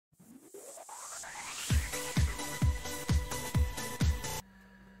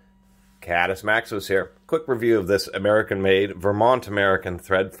Catus. Maximus here. Quick review of this American-made, Vermont-American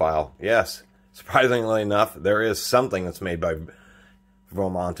thread file. Yes, surprisingly enough, there is something that's made by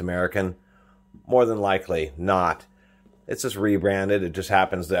Vermont-American. More than likely not. It's just rebranded. It just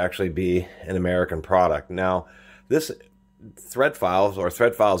happens to actually be an American product. Now, this thread files, or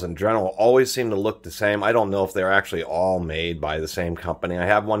thread files in general, always seem to look the same. I don't know if they're actually all made by the same company. I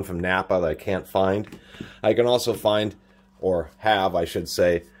have one from Napa that I can't find. I can also find, or have, I should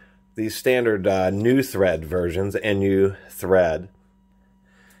say, these standard new thread versions, NU thread.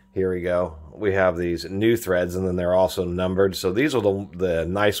 Here we go. We have these new threads, and then they're also numbered. So these are the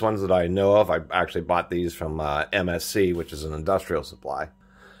nice ones that I know of. I actually bought these from MSC, which is an industrial supply.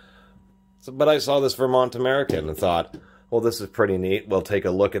 So, but I saw this Vermont American and thought, well, this is pretty neat. We'll take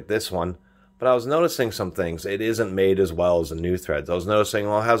a look at this one. But I was noticing some things. It isn't made as well as the new threads. I was noticing,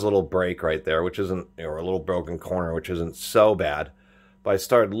 well, it has a little break right there, which isn't, or a little broken corner, which isn't so bad. But I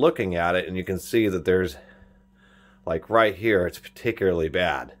started looking at it, and you can see that there's, like right here, it's particularly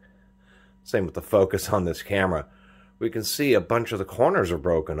bad. Same with the focus on this camera. We can see a bunch of the corners are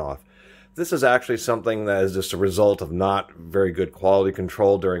broken off. This is actually something that is just a result of not very good quality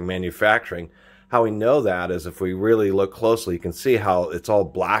control during manufacturing. How we know that is if we really look closely, you can see how it's all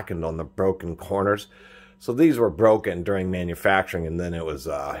blackened on the broken corners. So these were broken during manufacturing, and then it was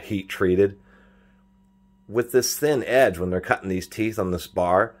heat treated. With this thin edge, when they're cutting these teeth on this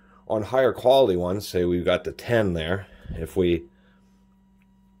bar, on higher quality ones, say we've got the 10 there, if we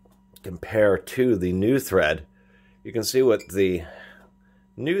compare to the new thread, you can see what the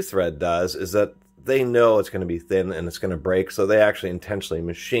new thread does is that they know it's going to be thin and it's going to break, so they actually intentionally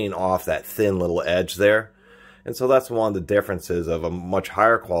machine off that thin little edge there. And so that's one of the differences of a much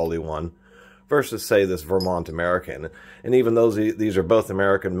higher quality one versus, say, this Vermont American. And even though these are both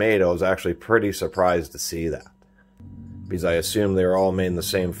American made, I was actually pretty surprised to see that, because I assume they were all made in the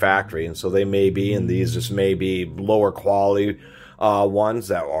same factory, and so they may be, and these just may be lower quality ones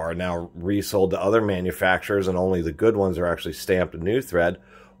that are now resold to other manufacturers, and only the good ones are actually stamped a new thread,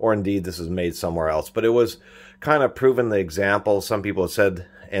 or indeed this is made somewhere else. But it was kind of proven the example. Some people have said,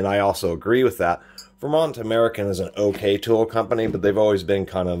 and I also agree with that, Vermont American is an okay tool company, but they've always been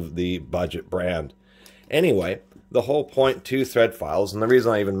kind of the budget brand. Anyway, the whole point to thread files, and the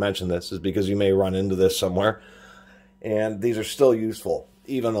reason I even mention this is because you may run into this somewhere, and these are still useful,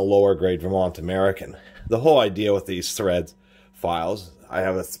 even a lower grade Vermont American. The whole idea with these thread files, I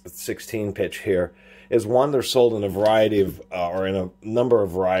have a 16 pitch here, is one, they're sold in a variety of, or in a number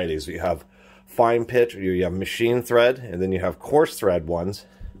of varieties. You have fine pitch, you have machine thread, and then you have coarse thread ones.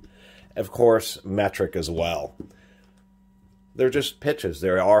 Of course, metric as well. They're just pitches. They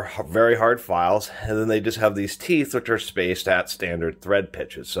are very hard files, and then they just have these teeth which are spaced at standard thread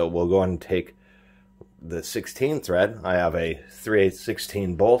pitches. So we'll go ahead and take the 16 thread. I have a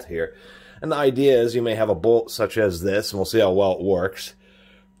 3/8 bolt here. And the idea is you may have a bolt such as this, and we'll see how well it works.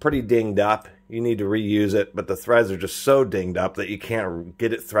 Pretty dinged up. You need to reuse it, but the threads are just so dinged up that you can't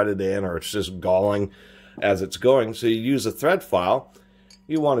get it threaded in, or it's just galling as it's going. So you use a thread file.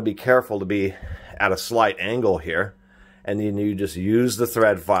 You want to be careful to be at a slight angle here, and then you just use the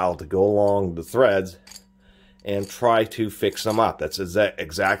thread file to go along the threads and try to fix them up. That's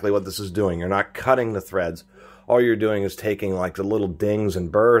exactly what this is doing. You're not cutting the threads. All you're doing is taking like the little dings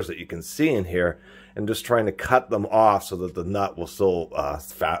and burrs that you can see in here and just trying to cut them off so that the nut will still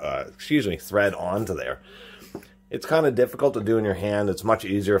thread onto there. It's kind of difficult to do in your hand. It's much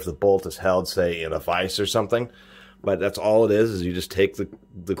easier if the bolt is held, say, in a vise or something. But that's all it is you just take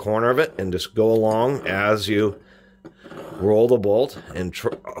the corner of it and just go along as you roll the bolt and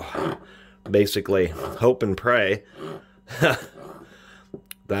basically hope and pray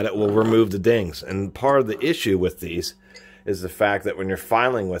that it will remove the dings. And part of the issue with these is the fact that when you're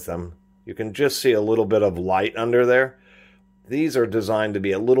filing with them, you can just see a little bit of light under there. These are designed to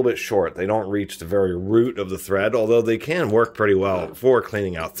be a little bit short. They don't reach the very root of the thread, although they can work pretty well for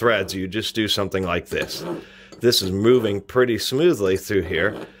cleaning out threads. You just do something like this. This is moving pretty smoothly through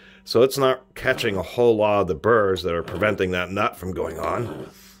here, so it's not catching a whole lot of the burrs that are preventing that nut from going on.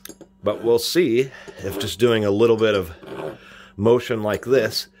 But we'll see if just doing a little bit of motion like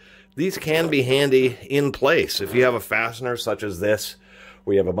this, these can be handy in place. If you have a fastener such as this,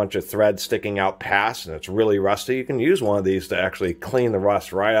 where you have a bunch of thread sticking out past and it's really rusty, you can use one of these to actually clean the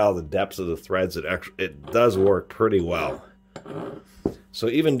rust right out of the depths of the threads. It does work pretty well. So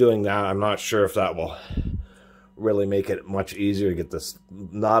even doing that, I'm not sure if that will really make it much easier to get this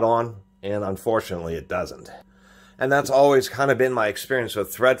knot on, and unfortunately it doesn't. And that's always kind of been my experience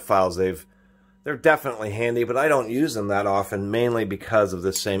with thread files. They're definitely handy, but I don't use them that often, mainly because of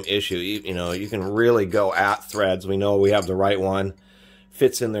this same issue. You know, you can really go at threads. We know we have the right one.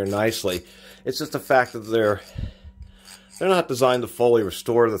 fits in there nicely. It's just the fact that they're not designed to fully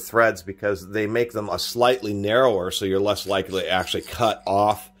restore the threads, because they make them a slightly narrower, so you're less likely to actually cut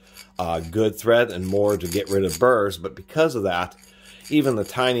off good thread and more to get rid of burrs. But because of that, even the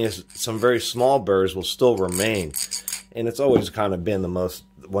tiniest, some very small burrs will still remain. And it's always kind of been the most,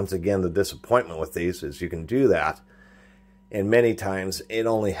 once again, the disappointment with these is you can do that, and many times it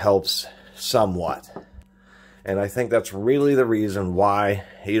only helps somewhat. And I think that's really the reason why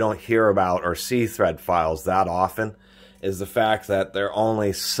you don't hear about or see thread files that often, is the fact that they're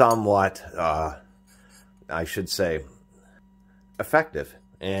only somewhat, I should say, effective.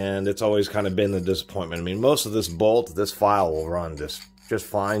 And it's always kind of been the disappointment. I mean, most of this file will run just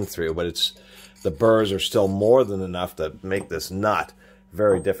fine through, but the burrs are still more than enough to make this nut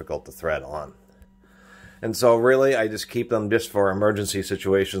very difficult to thread on. And so really, I just keep them just for emergency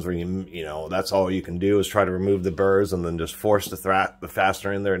situations where you know, that's all you can do is try to remove the burrs and then just force the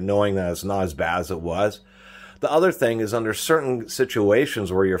fastener in there, knowing that it's not as bad as it was. The other thing is, under certain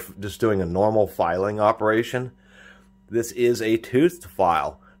situations where you're just doing a normal filing operation, this is a toothed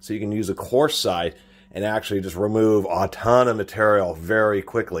file. So you can use a coarse side and actually just remove a ton of material very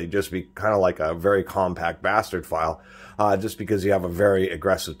quickly, just be kind of like a very compact bastard file, just because you have a very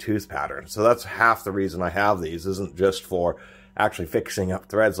aggressive tooth pattern. So that's half the reason I have these. Isn't just for actually fixing up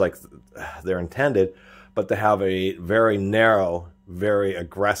threads like they're intended, but to have a very narrow, very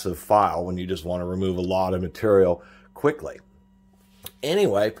aggressive file when you just want to remove a lot of material quickly.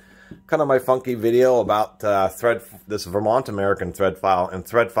 Anyway, kind of my funky video about this Vermont American thread file and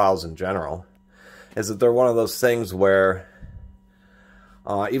thread files in general, is that they're one of those things where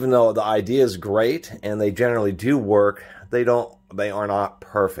even though the idea is great and they generally do work, they are not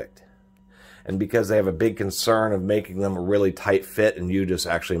perfect. And because they have a big concern of making them a really tight fit and you just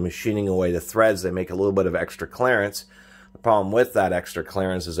actually machining away the threads, they make a little bit of extra clearance. The problem with that extra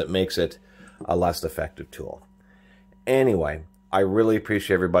clearance is it makes it a less effective tool. Anyway, I really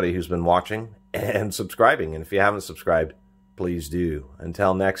appreciate everybody who's been watching and subscribing. And if you haven't subscribed, please do.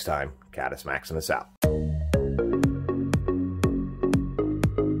 Until next time, Catus Maximus out.